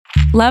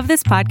Love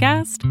this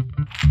podcast?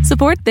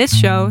 Support this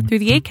show through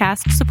the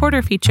Acast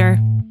supporter feature.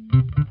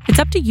 It's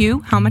up to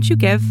you how much you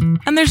give,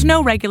 and there's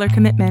no regular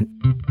commitment.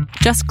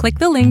 Just click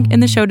the link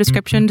in the show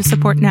description to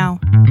support now.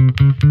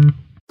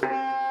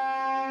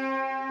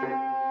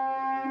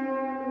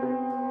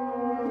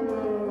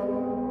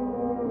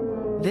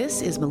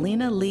 This is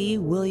Melina Lee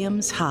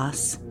Williams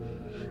Haas.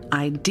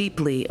 I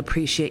deeply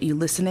appreciate you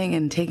listening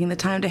and taking the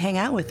time to hang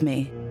out with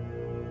me.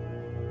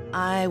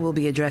 I will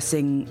be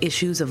addressing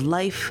issues of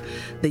life,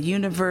 the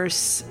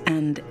universe,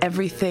 and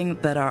everything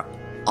that are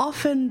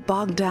often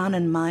bogged down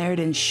and mired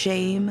in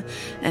shame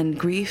and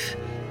grief,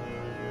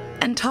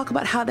 and talk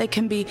about how they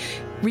can be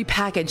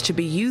repackaged to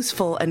be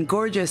useful and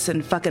gorgeous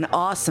and fucking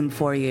awesome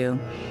for you.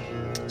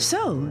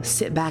 So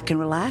sit back and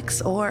relax,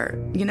 or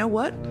you know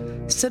what?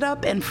 Sit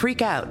up and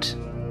freak out.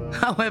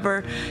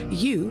 However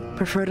you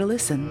prefer to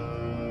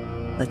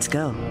listen. Let's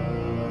go.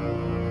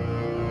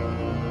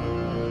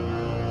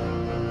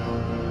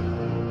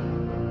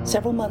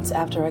 Several months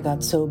after I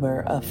got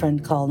sober, a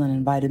friend called and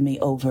invited me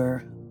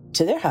over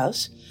to their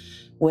house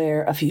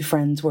where a few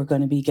friends were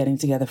going to be getting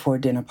together for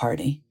a dinner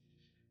party.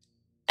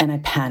 And I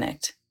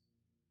panicked.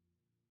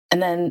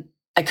 And then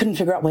I couldn't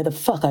figure out why the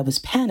fuck I was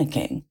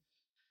panicking.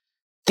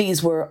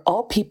 These were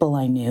all people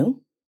I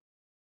knew,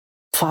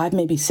 5,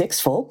 maybe 6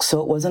 folks,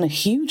 so it wasn't a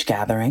huge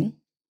gathering.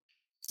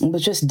 It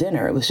was just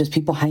dinner. It was just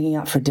people hanging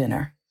out for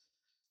dinner.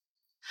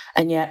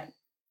 And yet,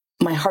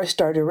 my heart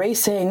started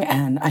racing,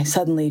 and I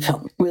suddenly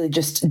felt really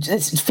just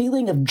this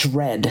feeling of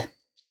dread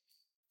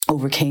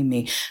overcame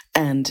me,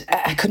 and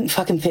I couldn't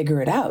fucking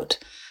figure it out.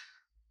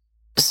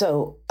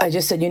 So I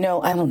just said, I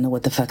don't know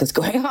what the fuck is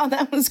going on.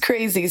 That was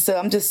crazy. So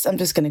I'm just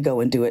going to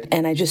go and do it.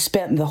 And I just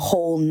spent the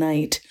whole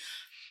night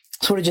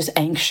sort of just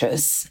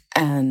anxious,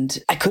 and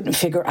I couldn't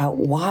figure out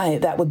why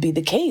that would be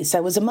the case. I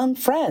was among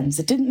friends.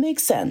 It didn't make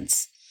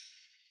sense.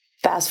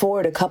 Fast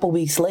forward a couple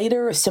weeks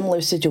later, a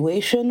similar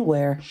situation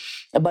where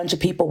a bunch of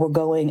people were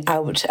going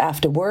out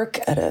after work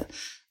at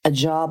a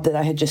job that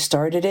I had just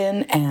started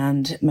in,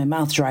 and my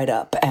mouth dried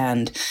up,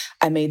 and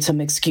I made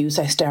some excuse.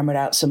 I stammered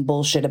out some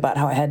bullshit about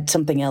how I had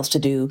something else to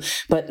do.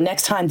 But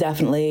next time,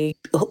 definitely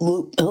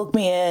hook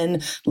me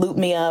in, loop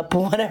me up,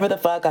 whatever the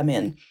fuck I'm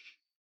in.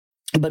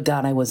 But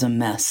God, I was a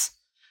mess.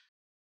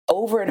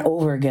 Over and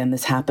over again,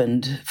 this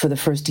happened for the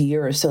first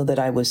year or so that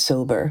I was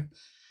sober.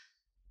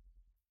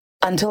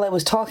 Until I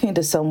was talking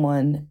to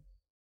someone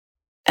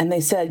and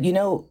they said,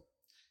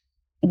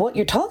 what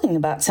you're talking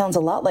about sounds a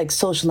lot like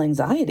social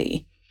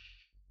anxiety.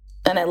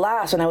 And I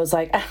laughed and I was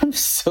like, I have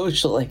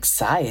social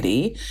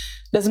anxiety?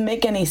 Doesn't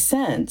make any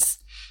sense.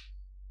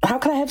 How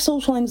can I have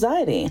social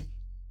anxiety?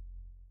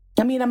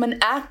 I mean, I'm an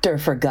actor,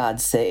 for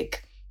God's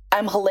sake.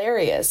 I'm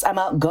hilarious. I'm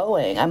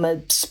outgoing. I'm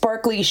a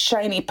sparkly,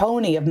 shiny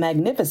pony of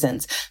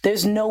magnificence.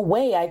 There's no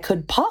way I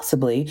could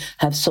possibly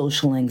have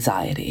social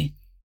anxiety.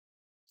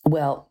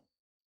 Well,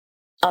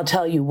 I'll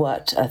tell you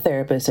what a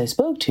therapist I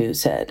spoke to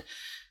said.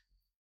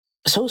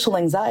 Social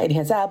anxiety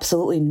has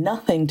absolutely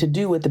nothing to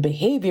do with the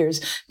behaviors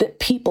that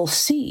people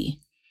see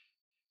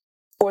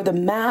or the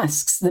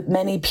masks that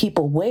many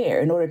people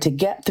wear in order to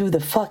get through the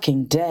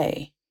fucking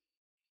day.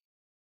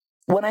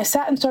 When I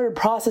sat and started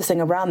processing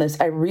around this,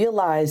 I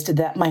realized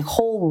that my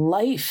whole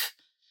life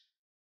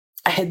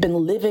I had been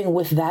living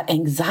with that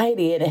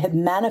anxiety, and it had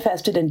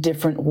manifested in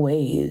different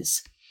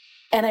ways.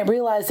 And I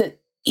realized that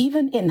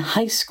even in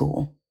high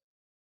school,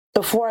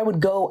 before I would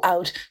go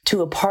out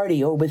to a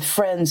party or with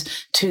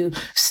friends to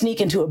sneak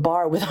into a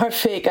bar with our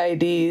fake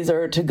IDs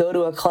or to go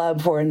to a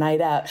club for a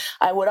night out,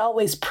 I would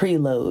always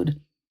preload.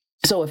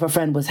 So if a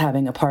friend was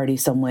having a party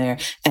somewhere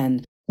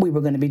and we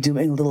were going to be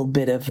doing a little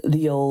bit of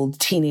the old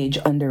teenage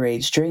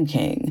underage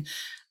drinking,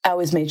 I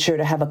always made sure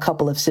to have a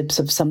couple of sips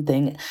of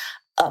something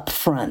up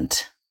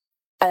front.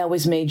 I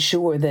always made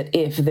sure that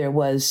if there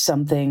was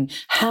something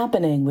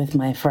happening with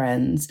my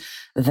friends,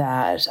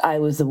 that I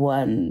was the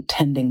one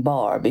tending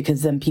bar,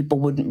 because then people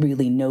wouldn't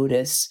really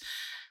notice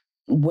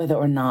whether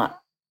or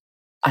not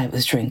I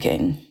was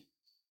drinking.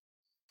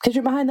 Because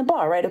you're behind the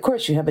bar, right? Of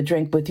course, you have a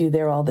drink with you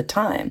there all the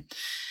time.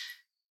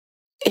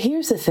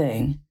 Here's the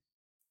thing.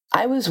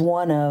 I was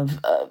one of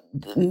a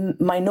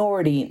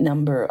minority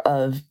number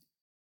of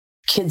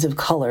kids of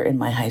color in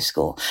my high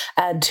school.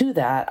 Add to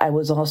that, I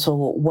was also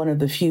one of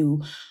the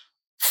few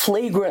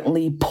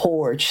flagrantly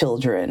poor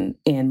children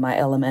in my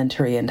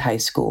elementary and high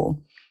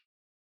school.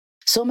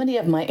 So many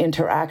of my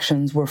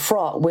interactions were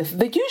fraught with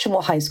the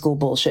usual high school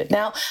bullshit.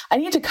 Now, I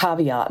need to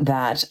caveat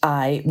that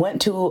I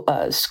went to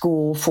a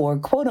school for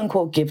quote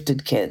unquote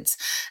gifted kids.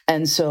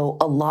 And so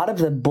a lot of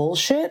the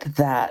bullshit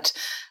that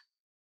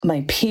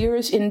my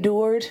peers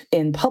endured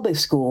in public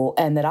school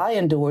and that I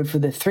endured for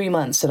the 3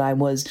 months that I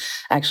was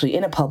actually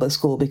in a public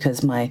school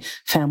because my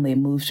family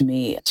moved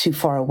me too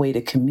far away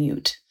to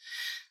commute,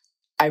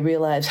 I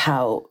realized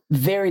how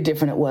very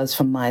different it was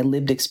from my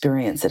lived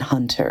experience at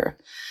Hunter.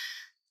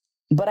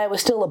 But I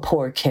was still a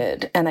poor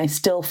kid, and I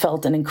still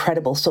felt an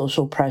incredible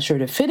social pressure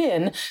to fit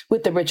in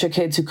with the richer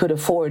kids who could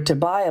afford to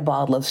buy a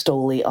bottle of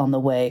Stoli on the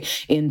way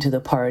into the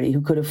party,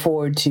 who could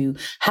afford to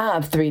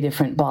have 3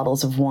 different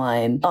bottles of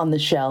wine on the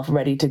shelf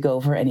ready to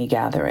go for any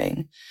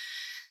gathering.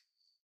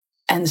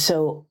 And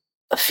so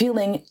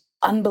feeling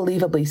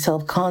unbelievably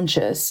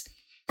self-conscious,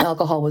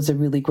 alcohol was a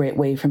really great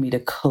way for me to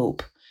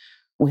cope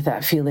with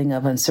that feeling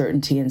of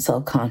uncertainty and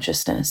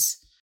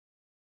self-consciousness.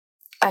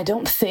 I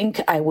don't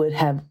think I would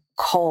have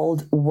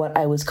called what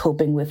I was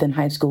coping with in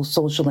high school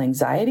social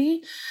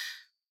anxiety,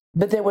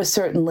 but there was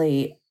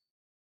certainly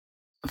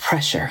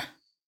pressure.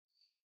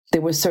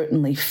 There was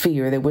certainly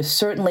fear. There was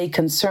certainly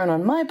concern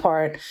on my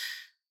part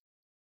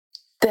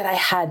that I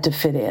had to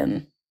fit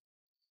in.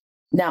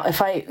 Now,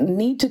 if I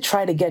need to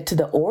try to get to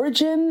the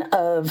origin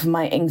of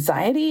my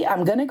anxiety,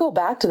 I'm going to go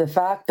back to the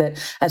fact that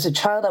as a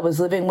child, I was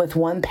living with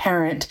one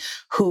parent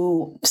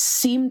who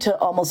seemed to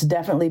almost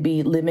definitely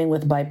be living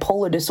with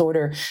bipolar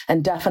disorder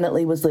and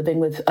definitely was living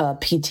with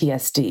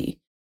PTSD.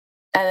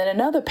 And then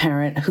another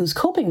parent whose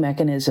coping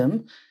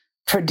mechanism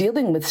for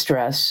dealing with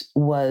stress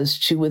was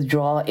to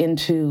withdraw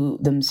into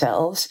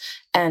themselves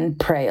and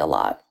pray a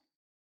lot.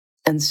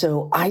 And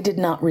so I did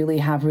not really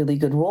have really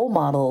good role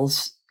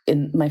models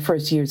in my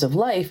first years of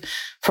life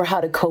for how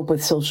to cope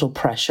with social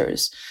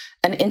pressures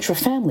and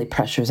intra-family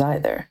pressures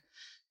either.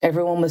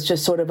 Everyone was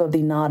just sort of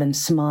the nod and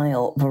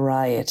smile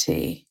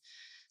variety.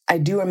 I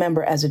do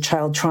remember as a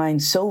child trying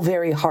so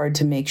very hard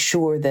to make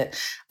sure that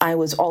I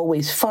was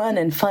always fun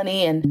and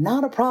funny and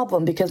not a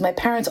problem because my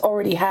parents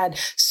already had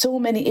so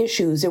many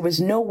issues. There was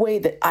no way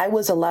that I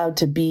was allowed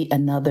to be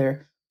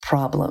another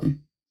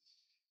problem.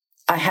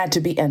 I had to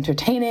be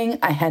entertaining.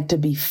 I had to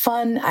be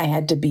fun. I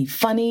had to be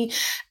funny.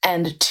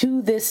 And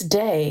to this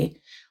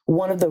day,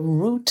 one of the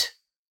root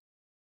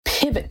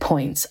pivot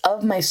points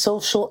of my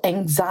social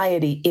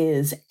anxiety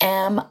is,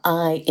 am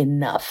I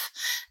enough?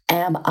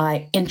 Am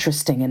I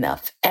interesting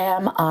enough?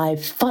 Am I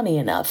funny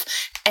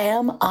enough?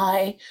 Am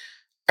I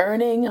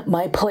earning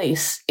my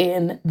place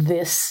in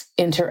this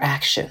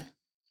interaction?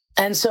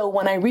 And so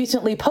when I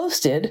recently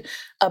posted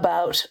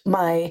about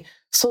my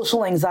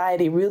social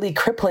anxiety really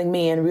crippling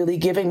me and really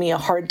giving me a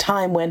hard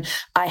time when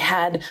I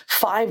had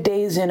 5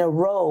 days in a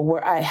row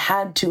where I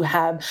had to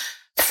have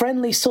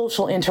friendly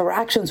social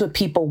interactions with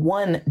people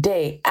one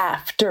day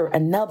after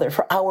another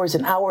for hours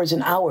and hours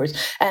and hours.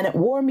 And it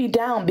wore me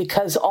down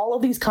because all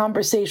of these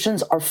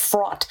conversations are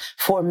fraught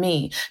for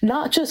me,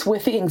 not just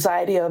with the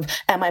anxiety of,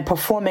 am I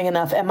performing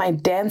enough? Am I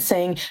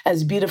dancing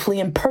as beautifully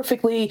and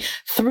perfectly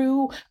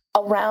through,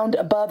 around,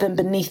 above, and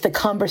beneath the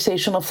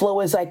conversational flow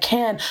as I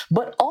can,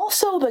 but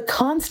also the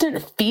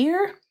constant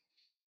fear,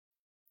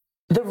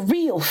 the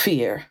real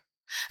fear,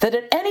 that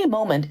at any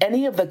moment,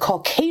 any of the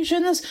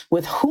Caucasians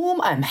with whom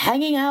I'm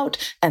hanging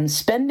out and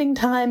spending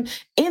time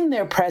in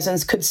their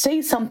presence could say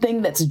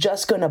something that's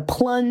just going to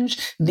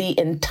plunge the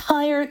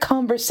entire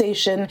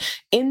conversation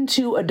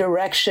into a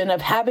direction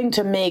of having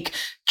to make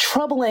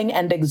troubling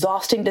and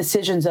exhausting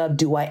decisions of,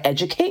 do I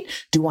educate?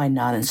 Do I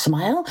nod and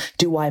smile?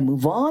 Do I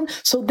move on?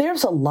 So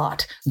there's a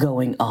lot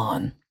going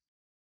on.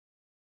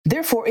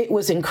 Therefore, it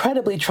was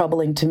incredibly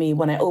troubling to me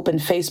when I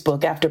opened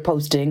Facebook after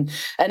posting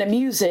an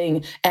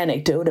amusing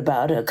anecdote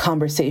about a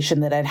conversation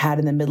that I'd had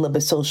in the middle of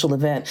a social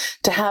event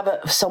to have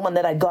someone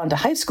that I'd gone to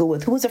high school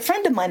with, who was a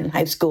friend of mine in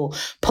high school,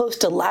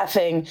 post a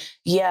laughing,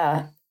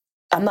 yeah,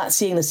 I'm not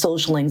seeing the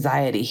social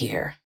anxiety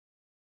here.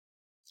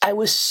 I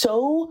was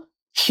so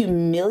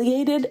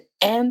humiliated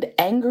and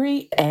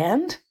angry,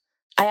 and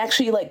I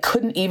actually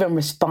couldn't even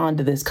respond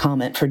to this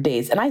comment for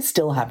days, and I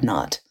still have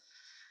not.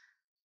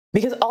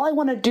 Because all I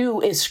want to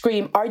do is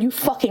scream, are you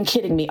fucking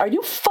kidding me? Are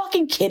you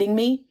fucking kidding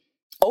me?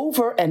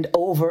 Over and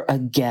over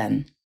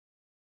again.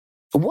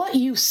 What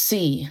you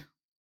see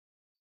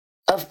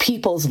of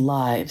people's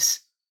lives,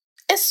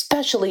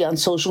 especially on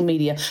social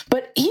media,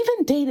 but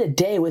even day to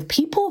day with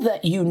people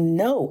that you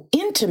know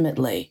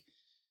intimately,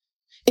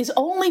 is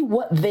only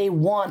what they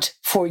want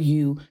for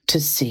you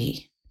to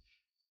see.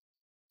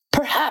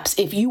 Perhaps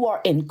if you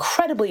are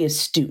incredibly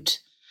astute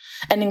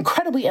and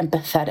incredibly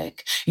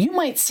empathetic, you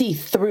might see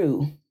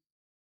through.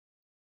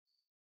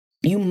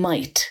 You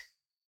might.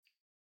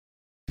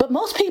 But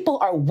most people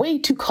are way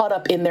too caught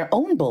up in their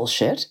own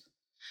bullshit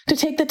to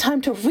take the time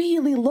to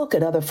really look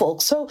at other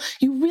folks. So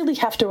you really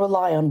have to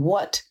rely on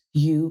what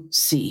you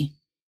see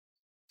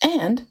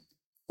and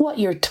what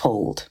you're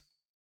told.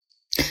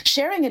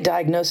 Sharing a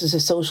diagnosis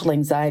of social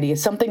anxiety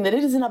is something that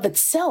in and of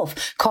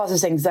itself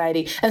causes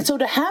anxiety. And so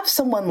to have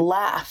someone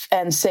laugh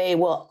and say,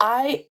 well,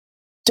 I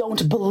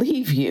don't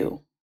believe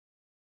you,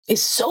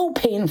 is so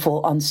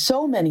painful on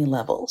so many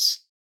levels.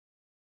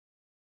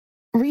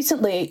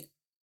 Recently,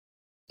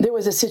 there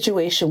was a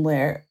situation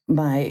where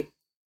my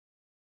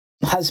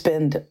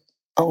husband,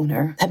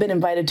 owner, had been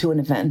invited to an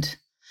event,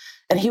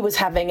 and he was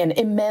having an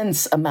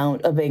immense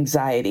amount of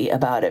anxiety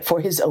about it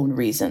for his own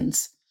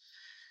reasons.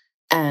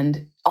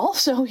 And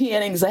also he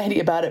had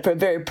anxiety about it for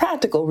very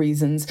practical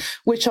reasons,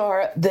 which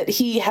are that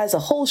he has a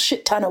whole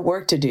shit ton of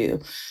work to do.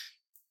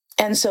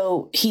 And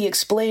so he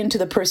explained to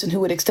the person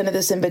who had extended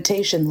this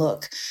invitation,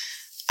 look,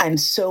 I'm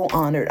so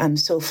honored. I'm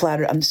so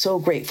flattered. I'm so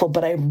grateful,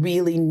 but I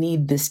really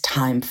need this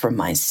time for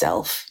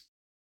myself.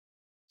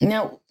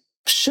 Now,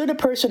 should a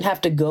person have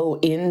to go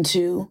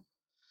into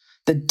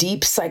the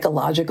deep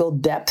psychological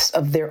depths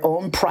of their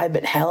own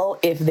private hell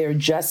if they're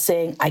just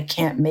saying, I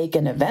can't make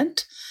an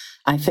event?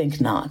 I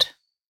think not.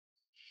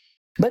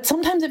 But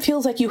sometimes it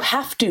feels like you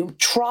have to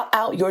trot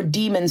out your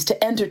demons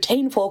to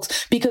entertain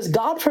folks because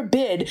God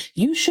forbid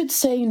you should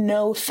say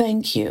no,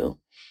 thank you.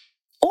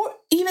 Or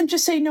even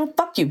just say, no,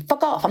 fuck you,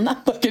 fuck off. I'm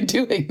not fucking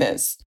doing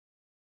this.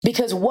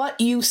 Because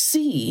what you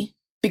see,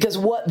 because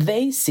what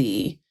they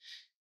see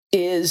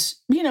is,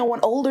 an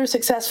older,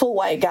 successful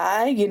white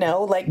guy,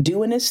 like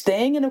doing his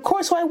thing. And of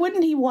course, why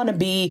wouldn't he want to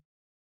be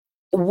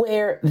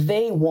where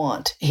they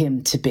want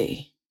him to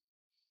be?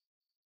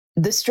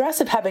 The stress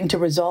of having to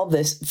resolve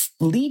this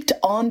leaked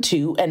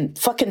onto and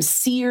fucking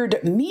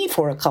seared me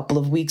for a couple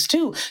of weeks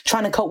too,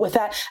 trying to cope with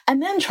that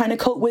and then trying to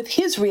cope with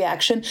his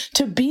reaction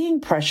to being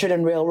pressured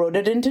and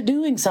railroaded into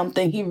doing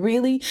something he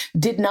really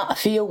did not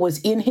feel was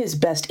in his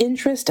best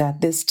interest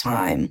at this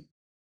time.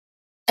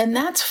 And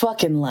that's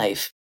fucking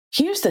life.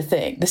 Here's the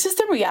thing. This is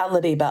the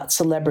reality about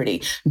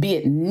celebrity, be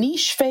it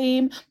niche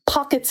fame,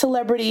 pocket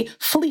celebrity,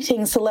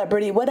 fleeting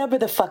celebrity, whatever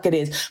the fuck it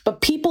is.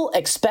 But people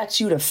expect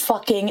you to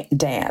fucking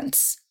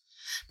dance.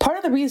 Part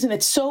of the reason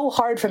it's so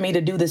hard for me to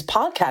do this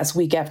podcast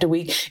week after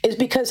week is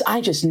because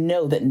I just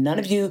know that none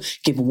of you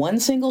give one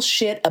single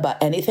shit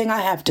about anything I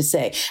have to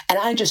say. And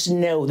I just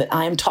know that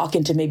I'm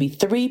talking to maybe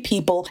 3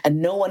 people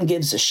and no one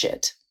gives a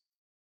shit.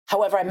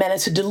 However, I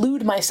managed to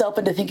delude myself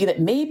into thinking that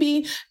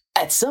maybe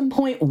at some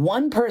point,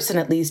 one person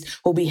at least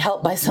will be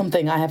helped by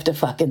something I have to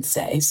fucking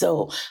say.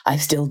 So I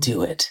still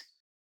do it.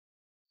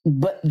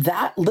 But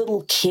that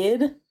little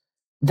kid,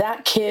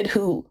 that kid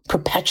who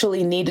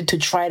perpetually needed to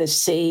try to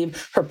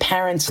save her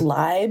parents'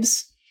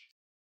 lives,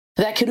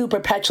 that kid who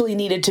perpetually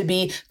needed to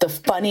be the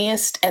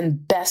funniest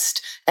and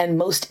best and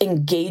most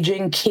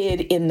engaging kid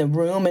in the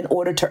room in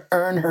order to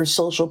earn her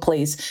social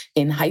place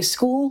in high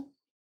school,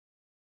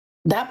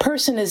 that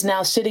person is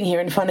now sitting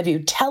here in front of you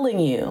telling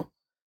you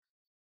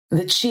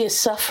that she is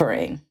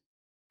suffering.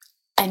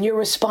 And your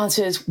response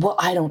is, well,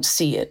 I don't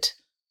see it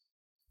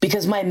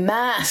because my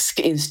mask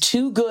is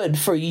too good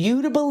for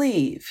you to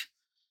believe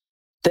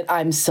that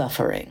I'm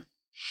suffering.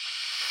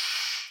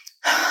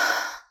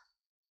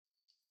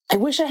 I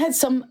wish I had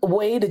some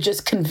way to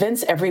just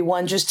convince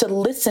everyone just to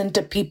listen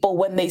to people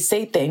when they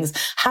say things.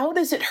 How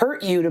does it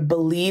hurt you to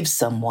believe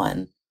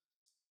someone?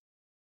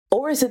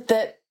 Or is it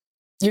that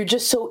you're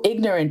just so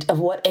ignorant of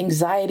what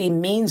anxiety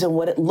means and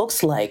what it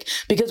looks like?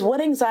 Because what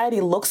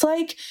anxiety looks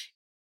like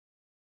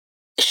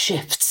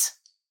shifts.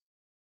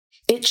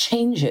 It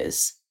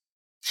changes.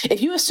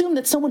 If you assume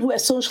that someone who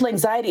has social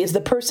anxiety is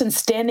the person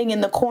standing in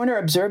the corner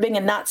observing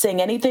and not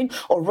saying anything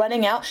or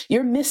running out,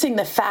 you're missing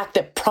the fact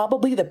that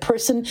probably the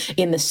person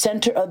in the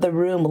center of the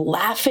room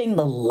laughing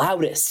the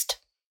loudest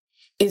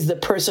is the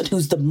person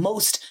who's the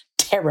most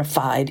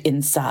terrified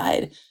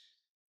inside.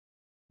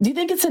 Do you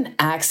think it's an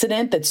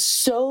accident that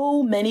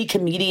so many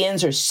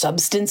comedians are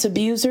substance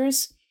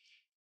abusers?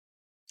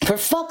 For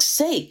fuck's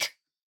sake.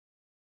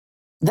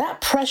 That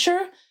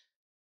pressure,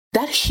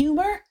 that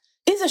humor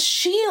is a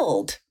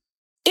shield.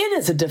 It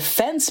is a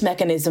defense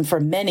mechanism for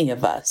many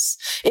of us.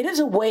 It is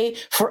a way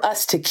for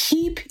us to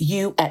keep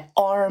you at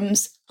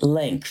arm's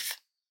length.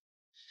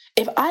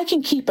 If I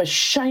can keep a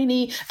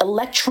shiny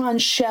electron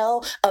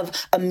shell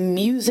of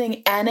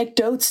amusing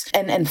anecdotes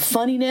and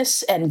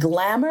funniness and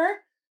glamour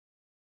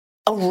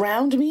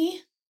around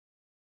me,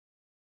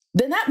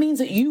 then that means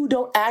that you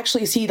don't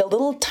actually see the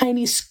little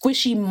tiny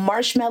squishy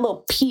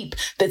marshmallow peep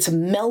that's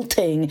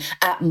melting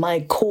at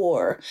my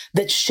core,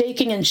 that's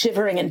shaking and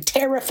shivering and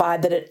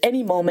terrified that at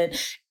any moment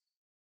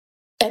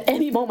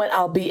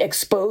I'll be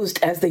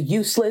exposed as the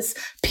useless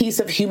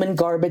piece of human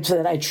garbage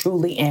that I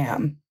truly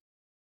am.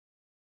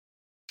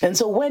 And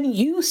so when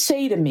you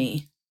say to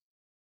me,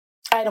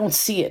 I don't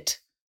see it,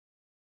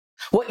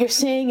 what you're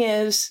saying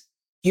is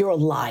you're a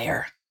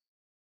liar.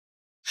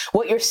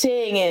 What you're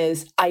saying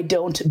is, I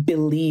don't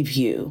believe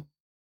you.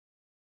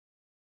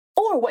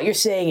 Or what you're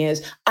saying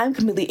is, I'm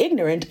completely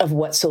ignorant of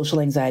what social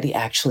anxiety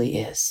actually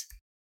is.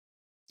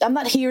 I'm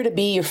not here to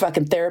be your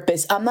fucking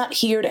therapist. I'm not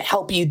here to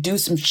help you do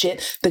some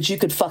shit that you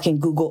could fucking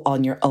Google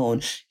on your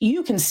own.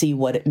 You can see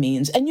what it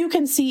means. And you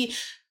can see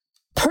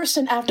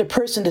person after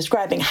person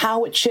describing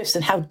how it shifts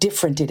and how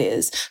different it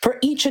is for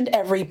each and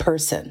every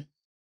person.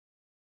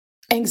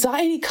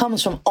 Anxiety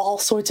comes from all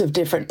sorts of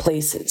different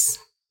places.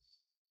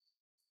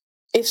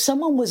 If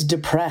someone was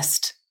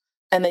depressed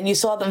and then you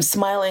saw them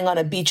smiling on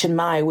a beach in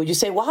Maui, would you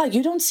say, wow,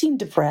 you don't seem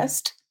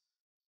depressed?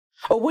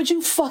 Or would you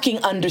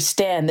fucking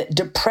understand that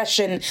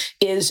depression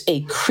is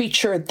a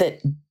creature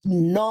that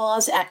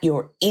gnaws at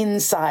your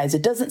insides?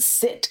 It doesn't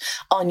sit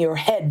on your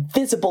head,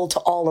 visible to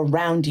all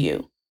around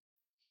you.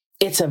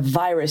 It's a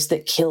virus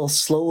that kills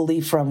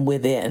slowly from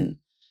within.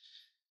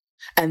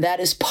 And that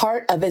is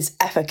part of its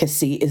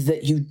efficacy, is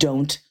that you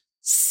don't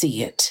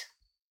see it.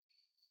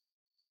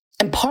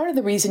 And part of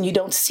the reason you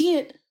don't see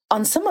it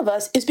on some of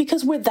us is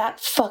because we're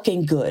that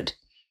fucking good.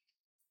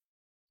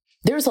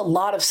 There's a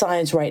lot of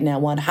science right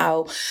now on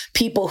how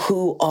people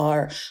who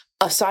are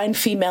assigned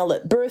female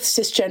at birth,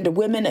 cisgender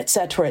women, et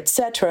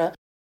cetera,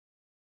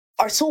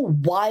 are so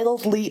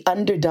wildly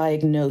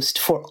underdiagnosed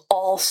for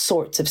all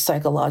sorts of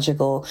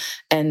psychological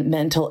and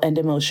mental and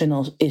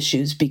emotional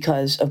issues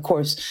because, of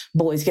course,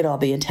 boys get all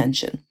the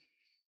attention.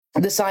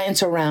 The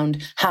science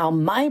around how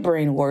my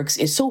brain works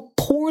is so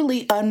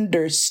poorly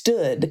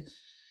understood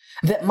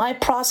that my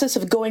process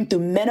of going through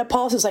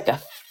menopause is like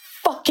a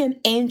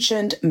fucking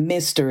ancient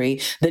mystery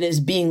that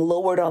is being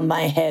lowered on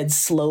my head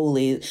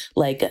slowly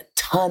like a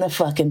ton of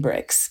fucking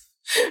bricks.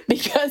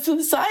 Because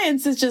the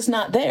science is just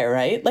not there,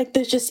 right? Like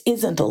there just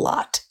isn't a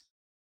lot.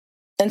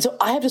 And so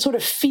I have to sort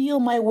of feel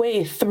my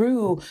way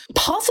through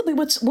possibly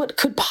what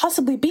could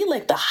possibly be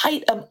like the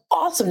height of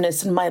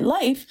awesomeness in my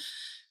life,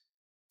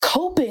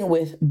 coping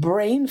with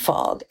brain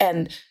fog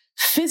and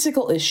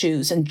physical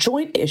issues and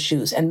joint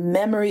issues and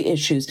memory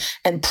issues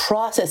and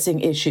processing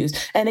issues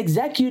and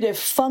executive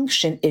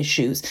function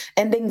issues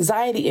and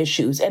anxiety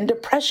issues and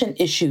depression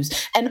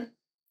issues and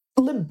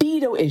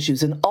libido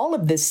issues and all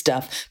of this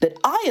stuff that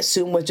I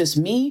assume was just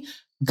me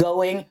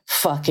going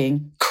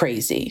fucking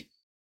crazy.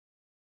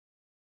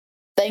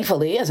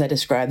 Thankfully, as I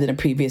described in a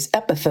previous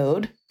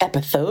episode,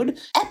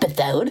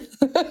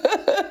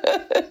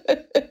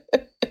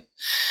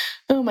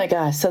 oh my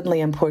gosh,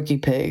 suddenly I'm Porky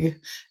Pig.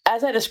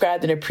 As I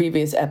described in a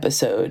previous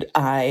episode,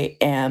 I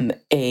am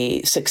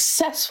a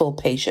successful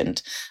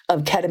patient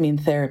of ketamine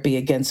therapy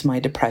against my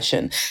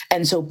depression.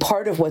 And so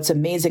part of what's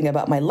amazing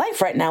about my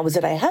life right now is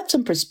that I have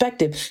some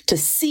perspective to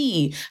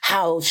see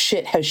how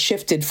shit has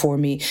shifted for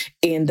me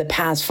in the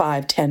past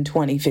 5, 10,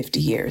 20, 50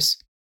 years.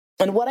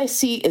 And what I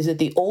see is that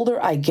the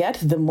older I get,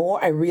 the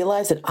more I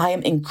realize that I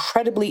am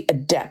incredibly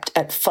adept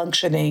at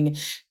functioning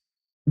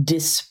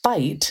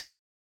despite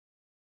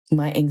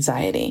my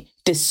anxiety,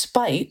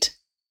 despite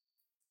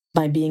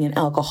my being an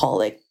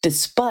alcoholic,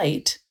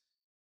 despite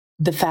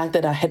the fact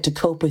that I had to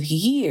cope with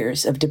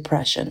years of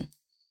depression.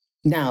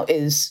 Now,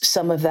 is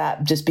some of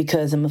that just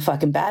because I'm a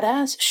fucking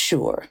badass?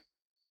 Sure.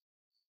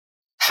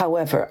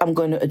 However, I'm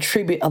going to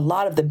attribute a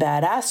lot of the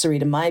badassery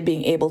to my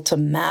being able to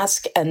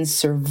mask and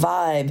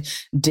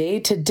survive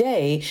day to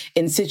day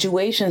in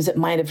situations that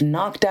might have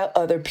knocked out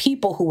other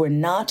people who were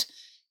not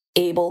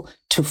able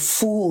to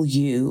fool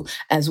you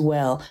as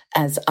well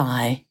as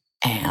I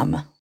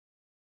am.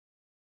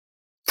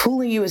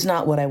 Fooling you is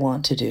not what I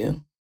want to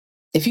do.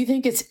 If you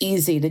think it's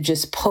easy to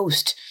just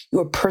post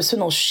your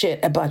personal shit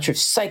about your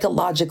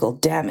psychological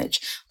damage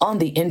on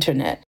the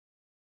internet,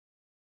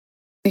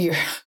 you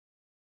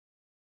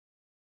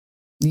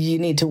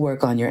need to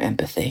work on your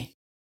empathy.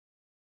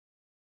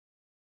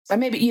 Or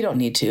maybe you don't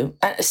need to.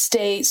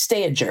 Stay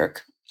a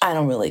jerk. I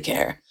don't really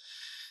care.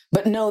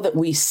 But know that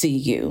we see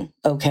you,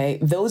 okay?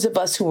 Those of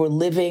us who are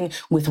living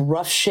with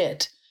rough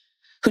shit,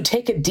 who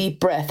take a deep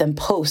breath and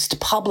post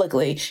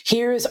publicly,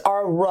 here's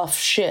our rough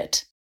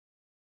shit,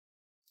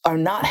 are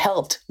not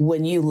helped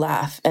when you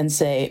laugh and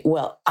say,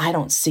 well, I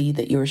don't see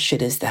that your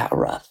shit is that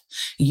rough.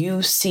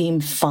 You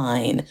seem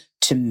fine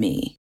to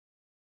me.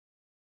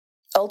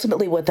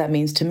 Ultimately, what that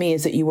means to me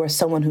is that you are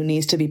someone who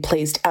needs to be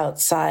placed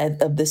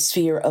outside of the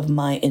sphere of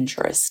my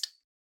interest.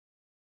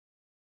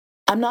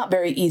 I'm not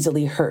very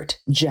easily hurt,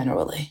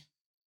 generally.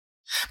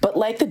 But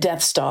like the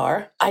Death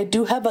Star, I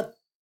do have a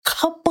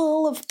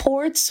couple of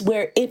ports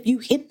where if you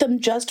hit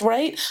them just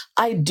right,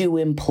 I do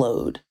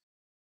implode.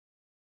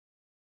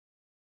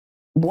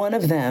 One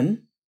of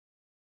them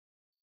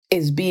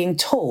is being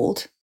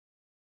told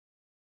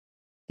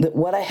that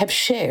what I have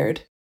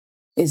shared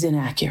is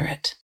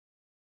inaccurate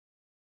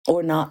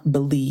or not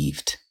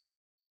believed.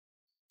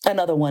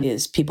 Another one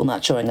is people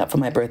not showing up for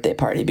my birthday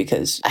party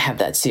because I have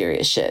that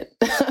serious shit.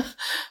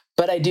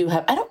 But I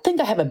don't think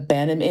I have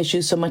abandonment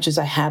issues so much as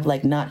I have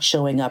like not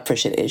showing up for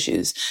shit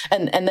issues.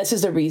 And this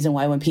is the reason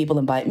why when people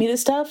invite me to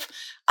stuff,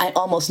 I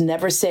almost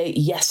never say,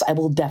 yes, I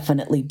will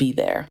definitely be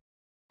there.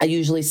 I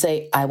usually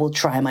say, I will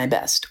try my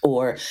best.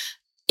 Or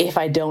if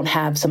I don't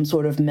have some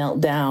sort of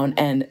meltdown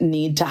and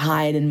need to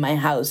hide in my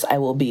house, I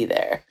will be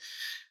there.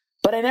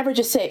 But I never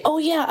just say, oh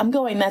yeah, I'm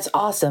going, that's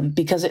awesome,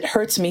 because it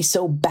hurts me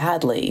so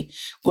badly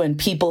when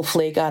people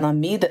flake out on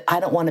me that I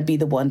don't want to be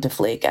the one to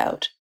flake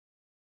out.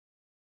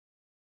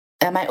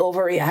 Am I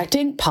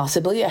overreacting?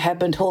 Possibly. I have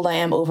been told I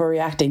am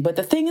overreacting. But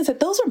the thing is that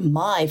those are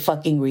my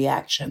fucking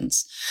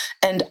reactions.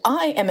 And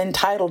I am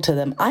entitled to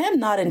them. I am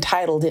not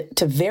entitled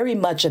to very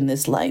much in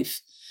this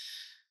life.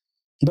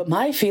 But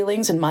my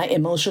feelings and my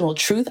emotional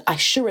truth, I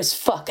sure as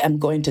fuck am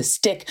going to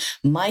stick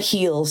my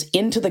heels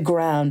into the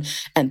ground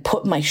and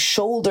put my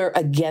shoulder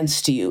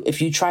against you if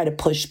you try to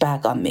push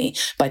back on me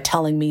by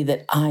telling me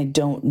that I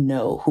don't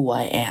know who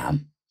I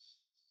am.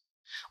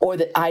 Or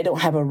that I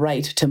don't have a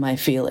right to my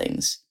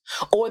feelings.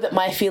 Or that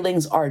my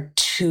feelings are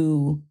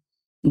too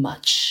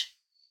much.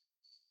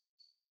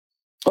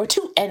 Or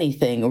too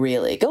anything,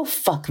 really. Go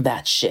fuck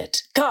that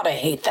shit. God, I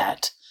hate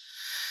that.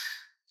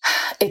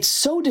 It's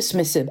so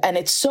dismissive and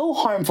it's so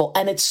harmful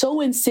and it's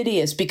so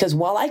insidious because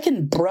while I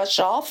can brush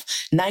off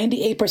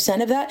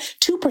 98% of that,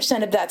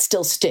 2% of that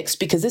still sticks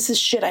because this is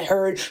shit I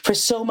heard for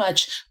so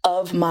much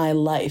of my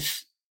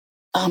life.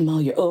 Oh, Mo,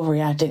 you're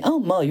overreacting. Oh,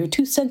 Mo, you're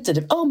too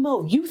sensitive. Oh,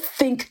 Mo, you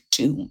think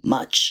too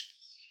much.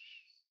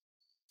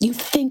 You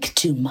think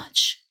too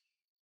much.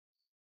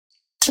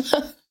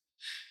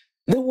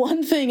 The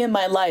one thing in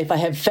my life I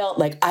have felt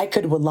like I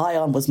could rely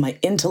on was my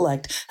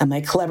intellect and my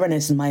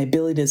cleverness and my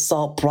ability to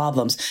solve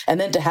problems. And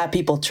then to have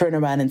people turn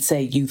around and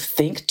say, you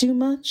think too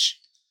much?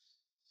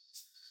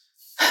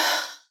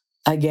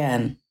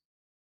 Again,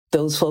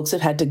 those folks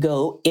have had to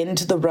go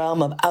into the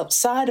realm of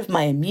outside of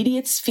my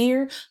immediate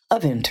sphere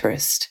of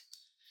interest.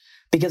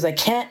 Because I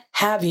can't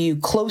have you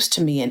close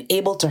to me and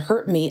able to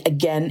hurt me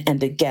again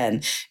and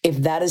again if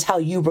that is how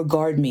you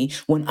regard me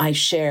when I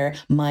share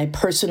my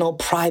personal,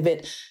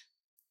 private,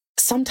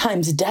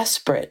 sometimes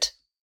desperate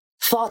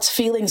thoughts,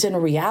 feelings,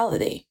 and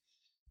reality.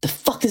 The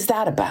fuck is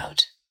that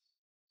about?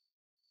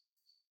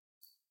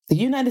 The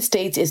United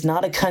States is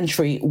not a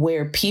country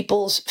where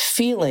people's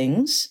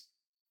feelings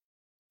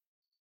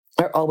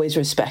are always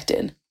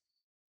respected,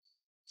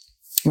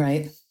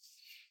 right?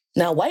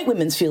 Now, white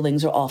women's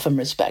feelings are often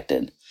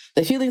respected.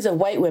 The feelings of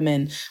white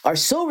women are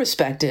so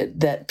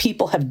respected that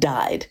people have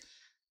died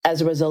as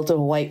a result of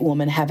a white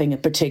woman having a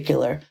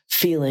particular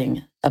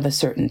feeling of a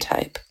certain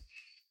type.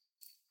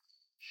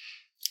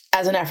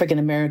 As an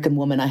African-American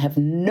woman, I have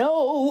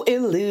no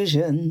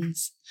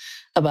illusions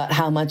about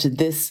how much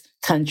this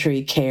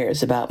country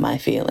cares about my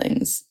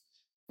feelings.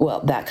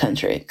 Well, that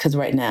country, because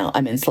right now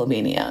I'm in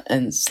Slovenia,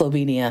 and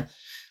Slovenia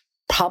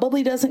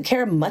probably doesn't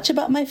care much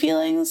about my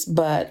feelings,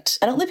 but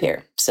I don't live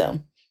here,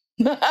 so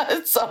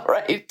it's all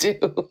right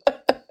too.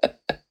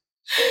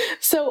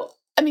 So,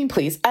 I mean,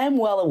 please, I am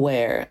well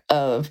aware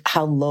of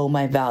how low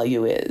my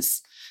value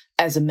is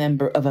as a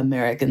member of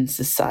American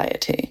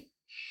society.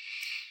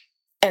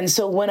 And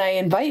so when I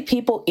invite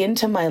people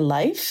into my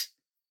life,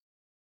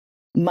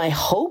 my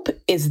hope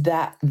is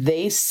that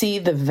they see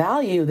the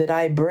value that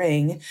I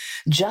bring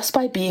just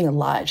by being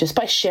alive, just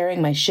by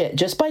sharing my shit,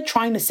 just by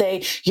trying to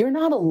say, you're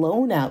not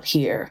alone out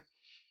here.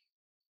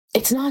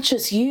 It's not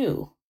just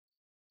you.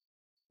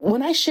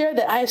 When I share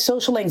that I have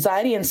social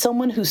anxiety and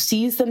someone who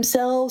sees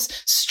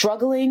themselves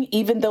struggling,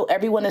 even though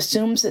everyone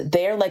assumes that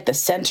they're like the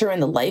center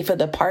and the life of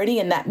the party,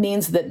 and that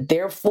means that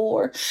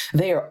therefore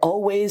they are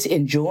always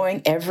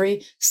enjoying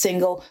every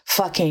single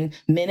fucking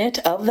minute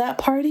of that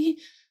party,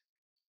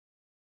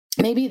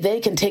 maybe they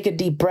can take a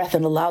deep breath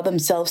and allow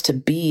themselves to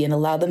be and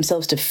allow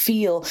themselves to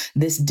feel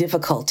this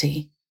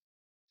difficulty.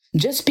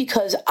 Just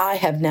because I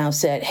have now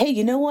said, hey,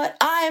 you know what?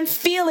 I am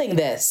feeling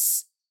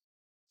this.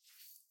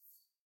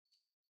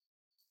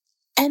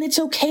 And it's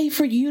okay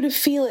for you to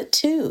feel it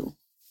too.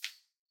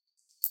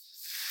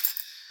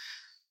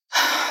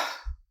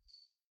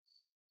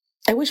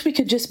 I wish we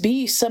could just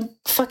be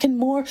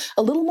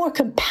a little more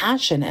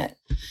compassionate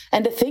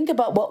and to think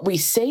about what we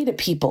say to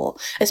people,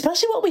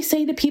 especially what we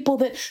say to people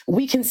that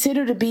we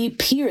consider to be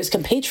peers,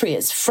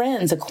 compatriots,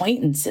 friends,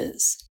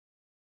 acquaintances.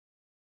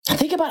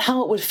 Think about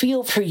how it would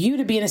feel for you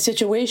to be in a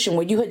situation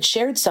where you had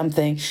shared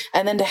something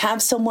and then to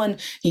have someone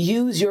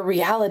use your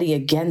reality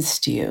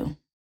against you.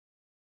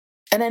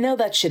 And I know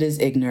that shit is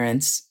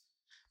ignorance,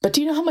 but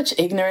do you know how much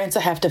ignorance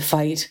I have to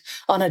fight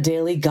on a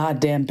daily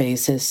goddamn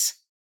basis?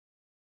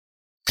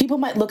 People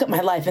might look at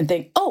my life and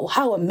think, oh,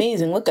 how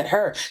amazing. Look at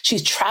her.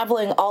 She's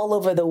traveling all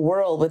over the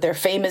world with her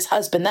famous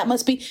husband. That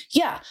must be,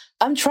 yeah,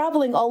 I'm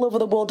traveling all over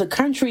the world to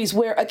countries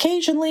where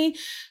occasionally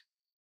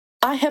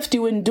I have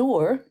to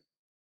endure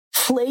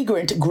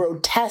flagrant,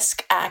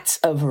 grotesque acts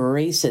of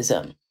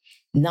racism,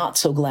 not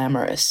so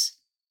glamorous.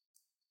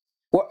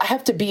 Where I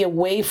have to be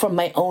away from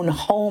my own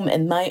home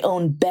and my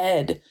own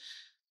bed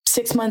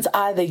 6 months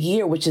out of the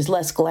year, which is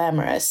less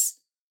glamorous.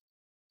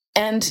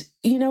 And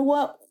you know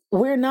what?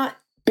 We're not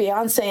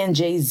Beyonce and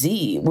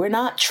Jay-Z. We're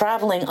not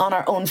traveling on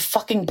our own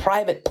fucking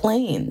private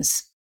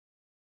planes.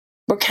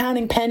 We're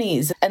counting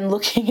pennies and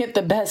looking at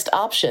the best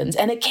options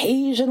and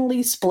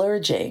occasionally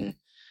splurging.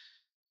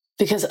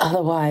 Because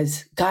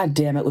otherwise, God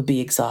damn, it would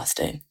be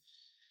exhausting.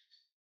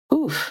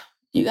 Oof,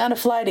 you got to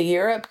fly to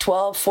Europe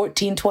 12,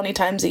 14, 20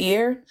 times a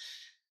year?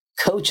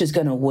 Coach is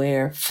going to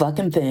wear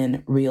fucking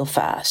thin real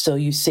fast. So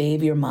you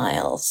save your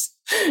miles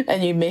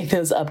and you make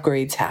those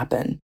upgrades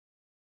happen.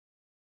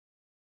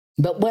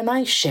 But when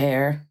I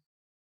share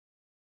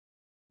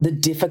the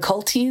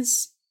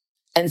difficulties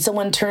and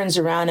someone turns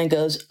around and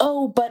goes,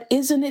 oh, but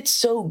isn't it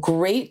so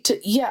great?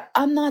 Yeah,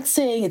 I'm not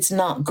saying it's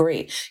not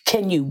great.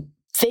 Can you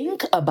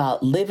think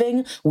about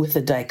living with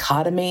the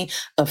dichotomy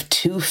of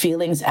two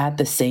feelings at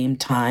the same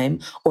time,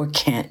 or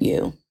can't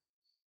you?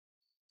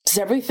 Does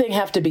everything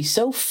have to be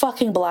so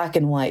fucking black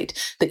and white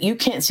that you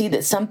can't see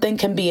that something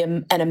can be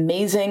an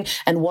amazing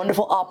and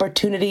wonderful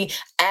opportunity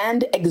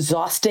and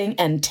exhausting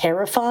and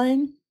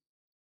terrifying?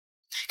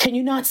 Can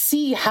you not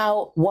see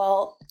how,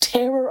 while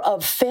terror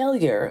of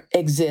failure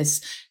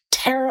exists,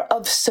 terror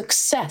of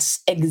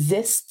success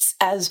exists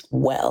as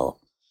well?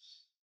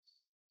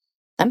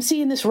 I'm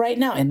seeing this right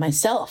now in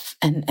myself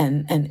and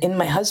in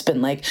my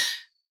husband. Like,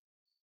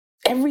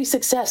 every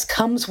success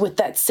comes with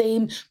that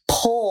same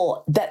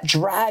pull, that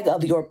drag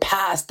of your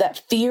past,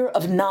 that fear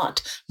of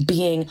not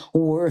being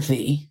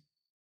worthy.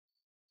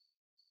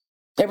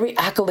 every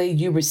accolade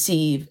you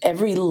receive,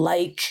 every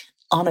like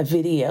on a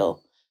video,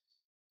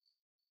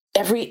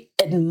 every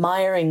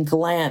admiring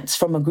glance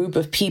from a group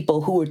of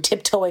people who are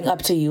tiptoeing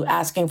up to you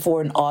asking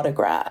for an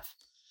autograph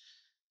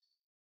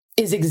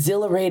is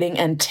exhilarating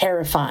and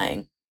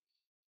terrifying.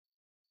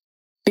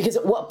 Because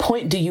at what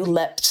point do you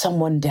let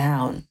someone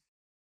down?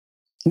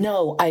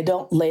 No, I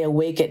don't lay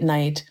awake at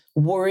night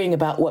worrying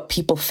about what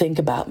people think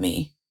about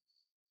me.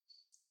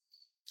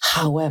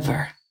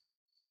 However,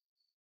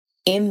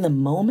 in the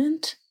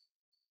moment,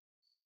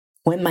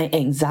 when my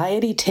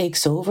anxiety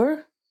takes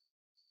over,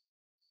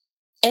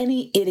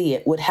 any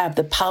idiot would have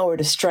the power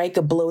to strike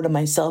a blow to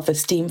my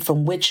self-esteem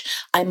from which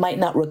I might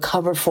not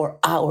recover for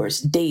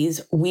hours,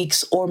 days,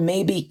 weeks, or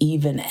maybe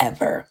even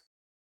ever.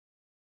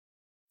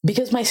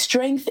 Because my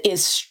strength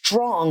is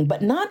strong,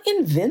 but not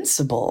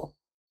invincible.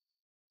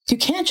 You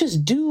can't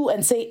just do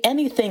and say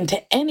anything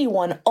to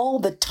anyone all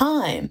the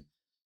time.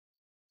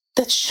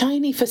 That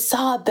shiny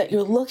facade that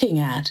you're looking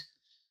at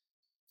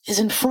is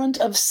in front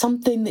of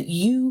something that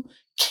you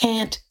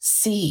can't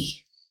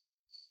see.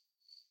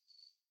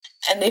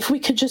 And if we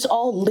could just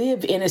all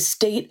live in a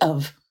state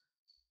of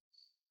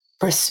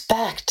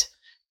respect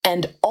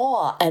and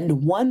awe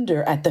and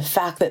wonder at the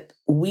fact that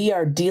we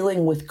are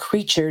dealing with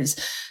creatures,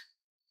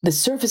 the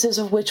surfaces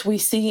of which we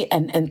see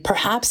and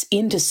perhaps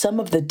into some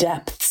of the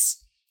depths.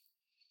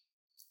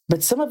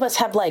 But some of us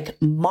have like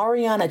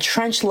Mariana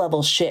Trench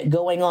level shit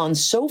going on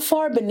so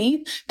far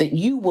beneath that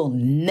you will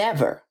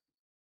never,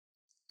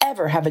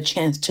 ever have a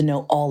chance to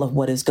know all of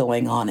what is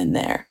going on in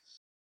there.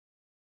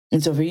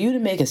 And so for you to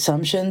make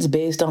assumptions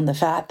based on the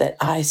fact that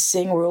I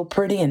sing real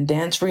pretty and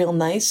dance real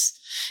nice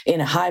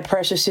in a high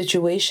pressure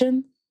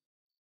situation,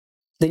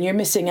 then you're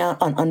missing out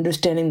on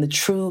understanding the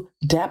true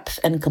depth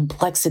and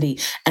complexity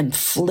and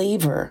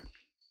flavor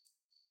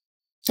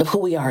of who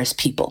we are as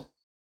people.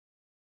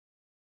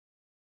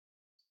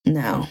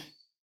 Now,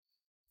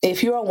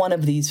 if you're one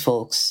of these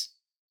folks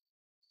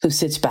who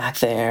sits back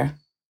there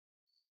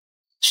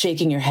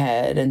shaking your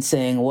head and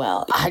saying,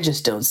 well, I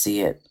just don't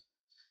see it.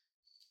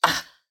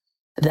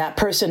 That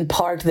person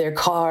parked their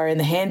car in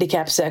the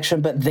handicap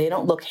section, but they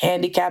don't look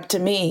handicapped to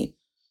me.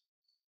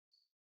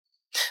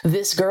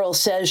 This girl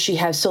says she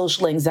has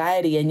social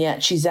anxiety, and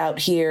yet she's out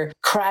here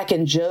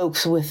cracking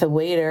jokes with the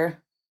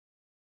waiter.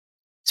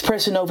 This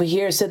person over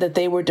here said that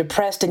they were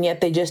depressed, and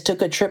yet they just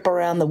took a trip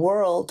around the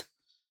world.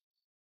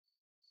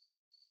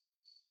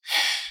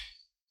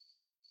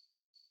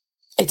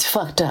 It's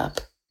fucked up.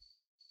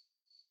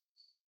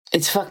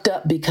 It's fucked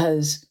up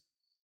because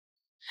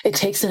it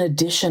takes an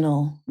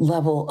additional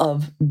level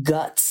of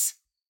guts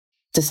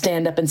to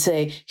stand up and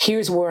say,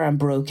 here's where I'm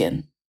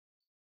broken.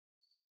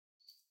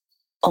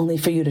 Only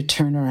for you to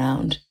turn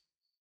around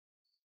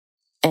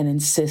and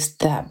insist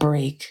that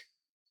break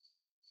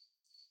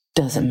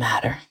doesn't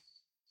matter.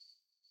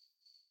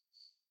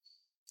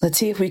 Let's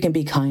see if we can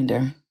be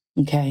kinder,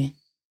 okay?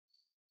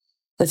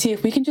 Let's see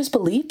if we can just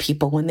believe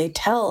people when they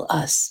tell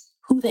us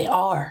who they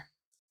are.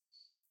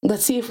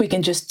 Let's see if we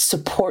can just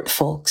support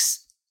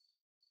folks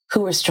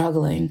who are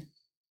struggling.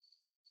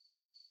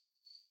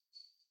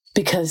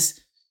 Because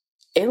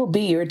it'll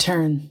be your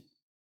turn.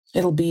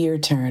 It'll be your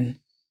turn.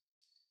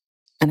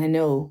 And I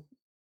know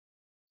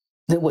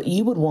that what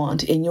you would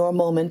want in your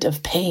moment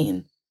of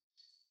pain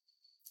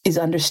is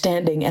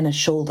understanding and a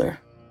shoulder,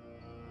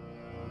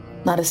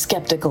 not a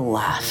skeptical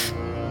laugh.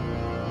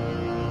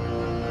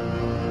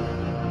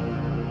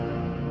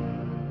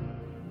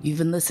 You've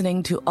been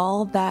listening to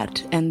All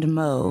That and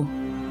Mo.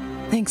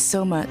 Thanks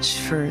so much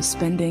for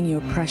spending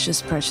your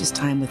precious, precious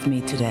time with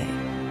me today.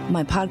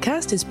 My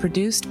podcast is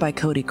produced by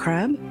Cody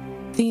Crabb,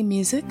 theme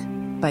music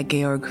by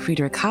Georg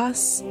Friedrich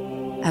Haas,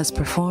 as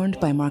performed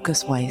by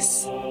Marcus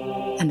Weiss.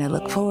 And I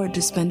look forward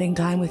to spending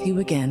time with you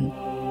again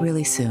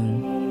really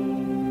soon.